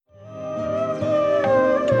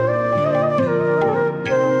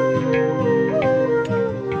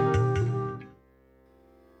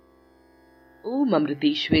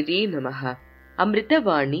അമൃതീശ്വരേ നമഃ.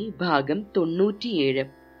 അമൃതവാണി ഭാഗം 97.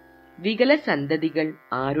 വികല സന്തതികൾ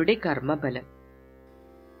ആരുടെ കർമ്മഫലം.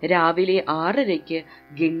 രാവിലെ 6:30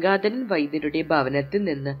 ഗംഗാധരൻ വൈദ്യരുടെ ഭവനത്തിൽ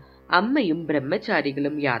നിന്ന് അമ്മയും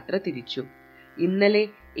ബ്രഹ്മചാരികളും യാത്ര തിരിച്ചു. ഇന്നലെ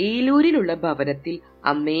ഏലൂരിലുള്ള ഭവനത്തിൽ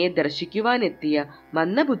അമ്മയെ ദർശിക്കുവാനെത്തിയ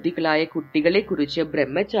മന്ദബുദ്ധികളായ കുട്ടികളെക്കുറിച്ച്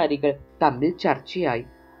ബ്രഹ്മചാരികൾ തമ്മിൽ ചർച്ചയായി.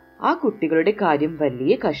 ആ കുട്ടികളുടെ കാര്യം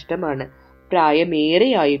വലിയ കഷ്ടമാണ്.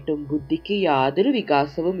 പ്രായമേറെയായിട്ടും ബുദ്ധിക്ക് യാതൊരു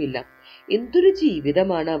വികാസവുമില്ല. എന്തൊരു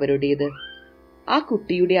ജീവിതമാണ് അവരുടേത്. ആ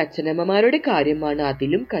കുട്ടിയുടെ അച്ഛനമ്മമാരുടെ കാര്യമാണ്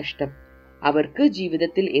അതിലും കഷ്ടം. അവർക്ക്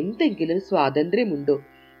ജീവിതത്തിൽ എന്തെങ്കിലും സ്വാതന്ത്ര്യമുണ്ടോ?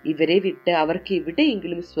 ഇവരെ വിട്ട് അവർക്ക്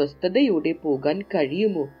എവിടെയെങ്കിലും സ്വസ്ഥതയോടെ പോകാൻ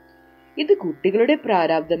കഴിയുമോ? ഇത് കുട്ടികളുടെ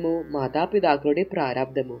പ്രാരാബ്ദമോ മാതാപിതാക്കളുടെ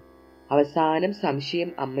പ്രാരാബ്ദമോ? അവസാനം സംശയം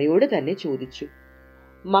അമ്മയോട് തന്നെ ചോദിച്ചു.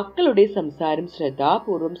 മക്കളുടെ സംസാരം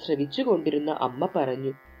ശ്രദ്ധാപൂർവം ശ്രവിച്ചുകൊണ്ടിരുന്ന അമ്മ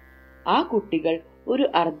പറഞ്ഞു, ആ കുട്ടികൾ ഒരു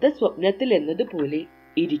അർദ്ധസ്വപ്നത്തിൽ എന്നതുപോലെ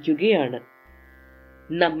ഇരിക്കുകയാണ്.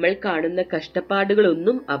 നമ്മൾ കാണുന്ന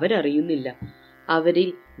കഷ്ടപ്പാടുകളൊന്നും അവരറിയുന്നില്ല. അവരിൽ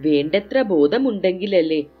വേണ്ടത്ര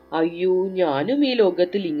ബോധമുണ്ടെങ്കിലല്ലേ അയ്യോ ഞാനും ഈ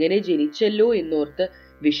ലോകത്തിൽ ഇങ്ങനെ ജനിച്ചല്ലോ എന്നോർത്ത്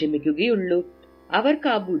വിഷമിക്കുകയുള്ളൂ. അവർക്ക്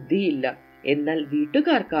ആ ബുദ്ധിയില്ല. എന്നാൽ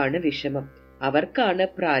വീട്ടുകാർക്കാണ് വിഷമം. അവർക്കാണ്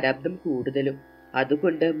പ്രാരാബ്ദം കൂടുതലും.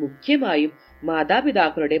 അതുകൊണ്ട് മുഖ്യമായും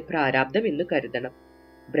മാതാപിതാക്കളുടെ പ്രാരാബ്ദം എന്ന് കരുതണം.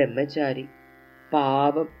 ബ്രഹ്മചാരി: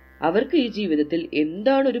 പാവം, അവർക്ക് ഈ ജീവിതത്തിൽ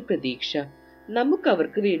എന്താണൊരു പ്രതീക്ഷ?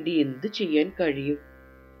 നമുക്കവർക്ക് വേണ്ടി എന്തു ചെയ്യാൻ കഴിയും?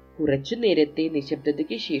 കുറച്ചു നേരത്തെ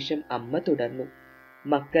നിശബ്ദതയ്ക്ക് ശേഷം അമ്മ തുടർന്നു.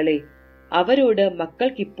 മക്കളെ, അവരോട്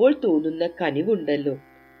മക്കൾക്കിപ്പോൾ തോന്നുന്ന കനിവുണ്ടല്ലോ,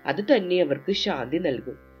 അത് തന്നെ അവർക്ക് ശാന്തി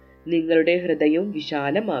നൽകും. നിങ്ങളുടെ ഹൃദയവും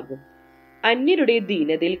വിശാലമാകും. അന്യരുടെ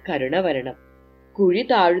ദീനതയിൽ കരുണ വരണം. കുഴി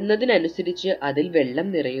താഴുന്നതിനനുസരിച്ച് അതിൽ വെള്ളം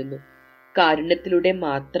നിറയുന്നു. കാരുണ്യത്തിലൂടെ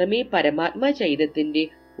മാത്രമേ പരമാത്മ ചൈതന്യത്തിന്റെ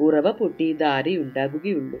ഉറവ പൊട്ടി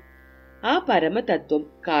ധാരയുണ്ടാകുകയുള്ളൂ. ആ പരമതത്വം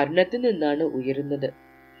കാരുണ്യത്തിൽ നിന്നാണ് ഉയരുന്നത്.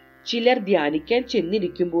 ചിലർ ധ്യാനിക്കാൻ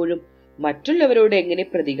ചെന്നിരിക്കുമ്പോഴും മറ്റുള്ളവരോട് എങ്ങനെ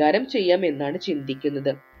പ്രതികാരം ചെയ്യാം എന്നാണ്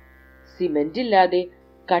ചിന്തിക്കുന്നത്. സിമന്റ് ഇല്ലാതെ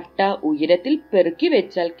കട്ട ഉയരത്തിൽ പെറുക്കി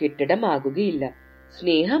വെച്ചാൽ കെട്ടിടമാകുകയില്ല.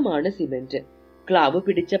 സ്നേഹമാണ് സിമന്റ്. ക്ലാവ്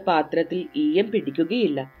പിടിച്ച പാത്രത്തിൽ ഈയം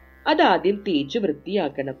പിടിക്കുകയില്ല. അതാദ്യം തേച്ചു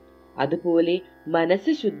വൃത്തിയാക്കണം. അതുപോലെ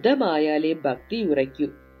മനസ്സ് ശുദ്ധമായാലേ ഭക്തി ഉറയ്ക്കൂ,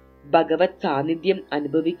 ഭഗവത് സാന്നിധ്യം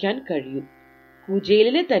അനുഭവിക്കാൻ കഴിയൂ.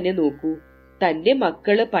 കുചേലനെ തന്നെ നോക്കൂ. തന്റെ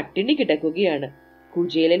മക്കള് പട്ടിണി കിടക്കുകയാണ്.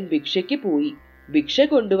 കുചേലൻ ഭിക്ഷയ്ക്ക് പോയി. ഭിക്ഷ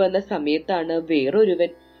കൊണ്ടുവന്ന സമയത്താണ്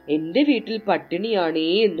വേറൊരുവൻ എന്റെ വീട്ടിൽ പട്ടിണിയാണേ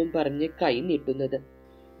എന്നും പറഞ്ഞ് കൈ നീട്ടുന്നത്.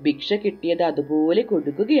 ഭിക്ഷ കിട്ടിയത് അതുപോലെ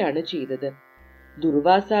കൊടുക്കുകയാണ് ചെയ്തത്.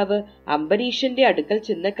 ദുർവാസാവ് അംബരീഷന്റെ അടുക്കൽ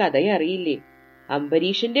ചെന്ന കഥയറിയില്ലേ?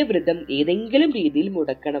 അംബരീഷന്റെ വ്രതം ഏതെങ്കിലും രീതിയിൽ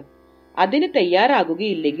മുടക്കണം. അതിന്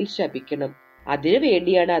തയ്യാറാകുകയില്ലെങ്കിൽ ശപിക്കണം. അതിനു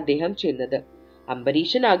വേണ്ടിയാണ് അദ്ദേഹം ചെന്നത്.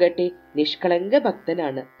 അംബരീഷനാകട്ടെ നിഷ്കളങ്ക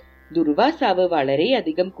ഭക്തനാണ്. ദുർവാസാവ്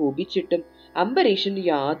വളരെയധികം കോപിച്ചിട്ടും അംബരീഷൻ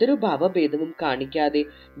യാതൊരു ഭാവഭേദവും കാണിക്കാതെ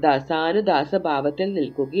ദാസാനുദാസ ഭാവത്തിൽ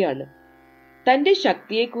നിൽക്കുകയാണ്. തന്റെ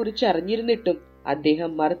ശക്തിയെക്കുറിച്ച് അറിഞ്ഞിരുന്നിട്ടും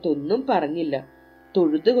അദ്ദേഹം മറുത്തൊന്നും പറഞ്ഞില്ല.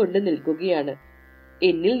 തൊഴുതുകൊണ്ട് നിൽക്കുകയാണ്.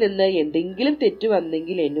 എന്നിൽ നിന്ന് എന്തെങ്കിലും തെറ്റു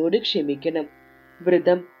വന്നെങ്കിൽ എന്നോട് ക്ഷമിക്കണം.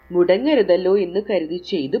 വ്രതം മുടങ്ങരുതല്ലോ എന്ന് കരുതി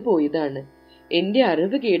ചെയ്തു പോയതാണ്. എന്റെ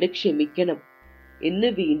അറിവ് കേട് ക്ഷമിക്കണം എന്ന്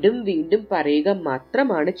വീണ്ടും വീണ്ടും പറയുക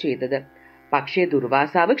മാത്രമാണ് ചെയ്തത്. പക്ഷേ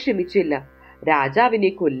ദുർവാസാവ് ക്ഷമിച്ചില്ല. രാജാവിനെ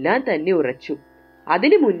കൊല്ലാൻ തന്നെ ഉറച്ചു.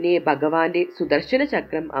 അതിനു മുന്നേ ഭഗവാന്റെ സുദർശന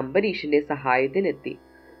ചക്രം അംബരീഷന്റെ സഹായത്തിനെത്തി.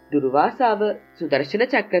 ദുർവാസാവ് സുദർശന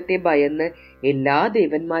ചക്രത്തെ ഭയന്ന് എല്ലാ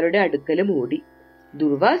ദേവന്മാരുടെ അടുക്കലും ഓടി.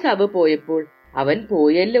 ദുർവാസാവ് പോയപ്പോൾ അവൻ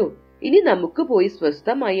പോയല്ലോ, ഇനി നമുക്ക് പോയി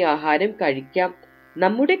സ്വസ്ഥമായി ആഹാരം കഴിക്കാം,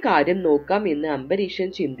 നമ്മുടെ കാര്യം നോക്കാം എന്ന് അംബരീഷൻ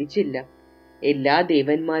ചിന്തിച്ചില്ല. എല്ലാ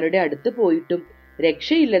ദേവന്മാരുടെ അടുത്ത് പോയിട്ടും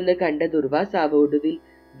രക്ഷയില്ലെന്ന് കണ്ട ദുർവാസാവ് ഒടുവിൽ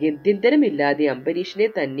ഗത്യന്തരമില്ലാതെ അംബരീഷനെ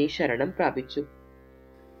തന്നെ ശരണം പ്രാപിച്ചു.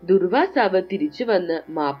 ദുർവാസാവ് തിരിച്ചു വന്ന്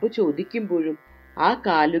മാപ്പ് ചോദിക്കുമ്പോഴും ആ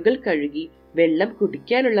കാലുകൾ കഴുകി വെള്ളം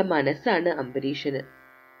കുടിക്കാനുള്ള മനസ്സാണ് അംബരീഷന്.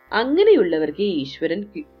 അങ്ങനെയുള്ളവർക്കേ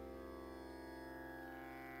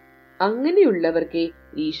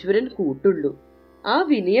ഈശ്വരൻ കൂട്ടുള്ളൂ. ആ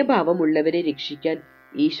വിനയഭാവമുള്ളവരെ രക്ഷിക്കാൻ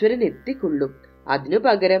ഈശ്വരൻ എത്തിക്കൊള്ളും. അതിനു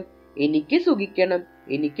പകരം എനിക്ക് സുഖിക്കണം,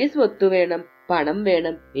 എനിക്ക് സ്വത്ത് വേണം, പണം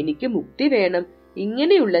വേണം, എനിക്ക് മുക്തി വേണം,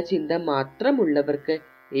 ഇങ്ങനെയുള്ള ചിന്ത മാത്രമുള്ളവർക്ക്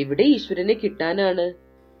എവിടെ ഈശ്വരനെ കിട്ടാനാണ്?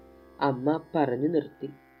 അമ്മ പറഞ്ഞു നിർത്തി.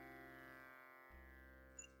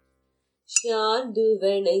 ശാന്തു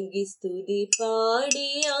വണങ്ങി സ്തുതി പാടി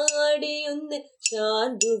ആടിയൊന്ന്,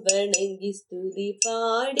 ശാന്തു വണങ്ങി സ്തുതി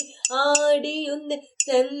പാടി ആടിയൊന്ന്,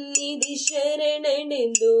 സന്നിധി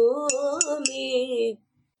ശരണനെന്തോമേ.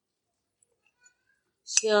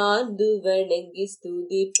 ശാന്തു വണങ്ങി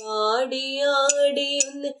സ്തുതി പാടി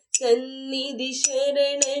ആടിയൊന്ന്, സന്നിധി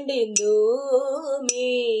ശരണനെന്തോമേ.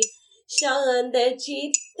 சாந்த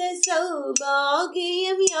சித்த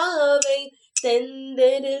சௌபாகியம் யாவை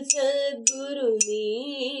தந்தருள் சத்குரு நீ,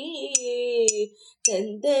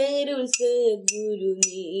 தந்தருள் சத்குரு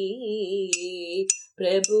நீ.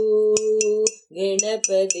 பிரபு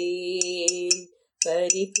கணபதே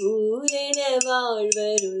பரிபூரண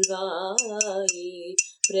வாழ்வருள்வாயே.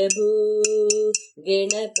 பிரபு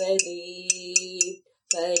கணபதே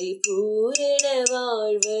பரிபூரண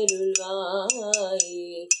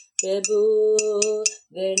வாழ்வருள்வாயே. பிரபு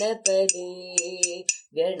கணபதே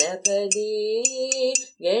கணபதே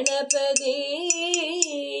கணபதே.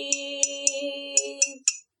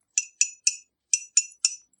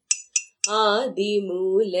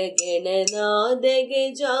 ஆதிமூல கணநாத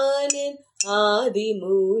கஜானன்,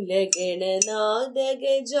 ஆதிமூல கணநாத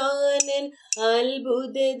கஜானன்,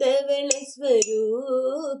 அல்புத தவள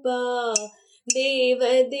ஸ்வரூபா.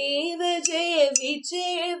 தேவ தேவ ஜெய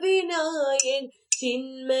விஜய விநாயக்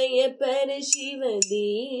சின்மய பரசிவ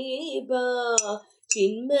தீபா,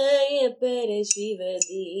 சின்மய பரசிவ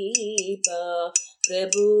தீபா.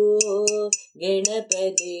 பிரபு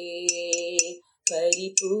கணபதே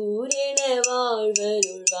பரிபூரண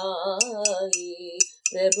வாழ்வருள்வாயே.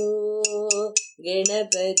 பிரபு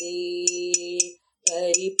கணபதே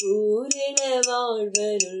பரிபூரண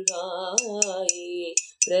வாழ்வருள்வாயே.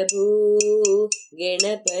 பிரபு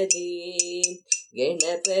கணபதே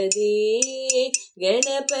கணபதே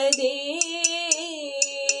கணபதே.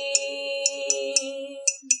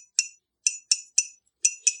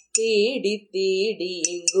 தேடி தேடி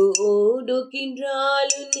எங்கு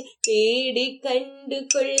ஓடுகின்றாலும் தேடி கண்டு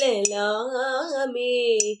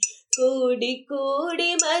கொள்ளலாமே. கோடி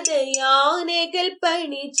கோடி மத யானைகள்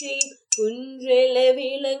பணிச்சே குன்றெல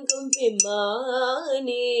விளங்கும்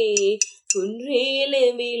பெம்மானே,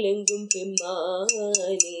 குன்றேல விளங்கும்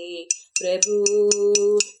பெம்மானே. பிரபு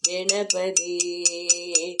கணபதே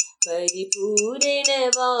பரிபூரண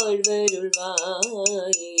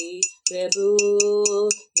வாழ்வருள்வாயே. பிரபு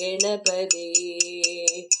கணபதே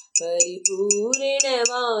பரிபூரண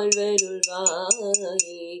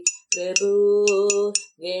வாழ்வருள்வாயே. பிரபு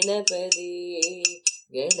கணபதே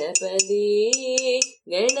கணபதே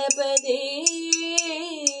கணபதே.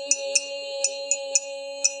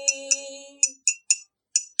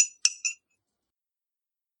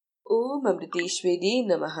 ஓம் அமிர்தேஸ்வரி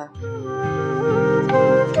நமः.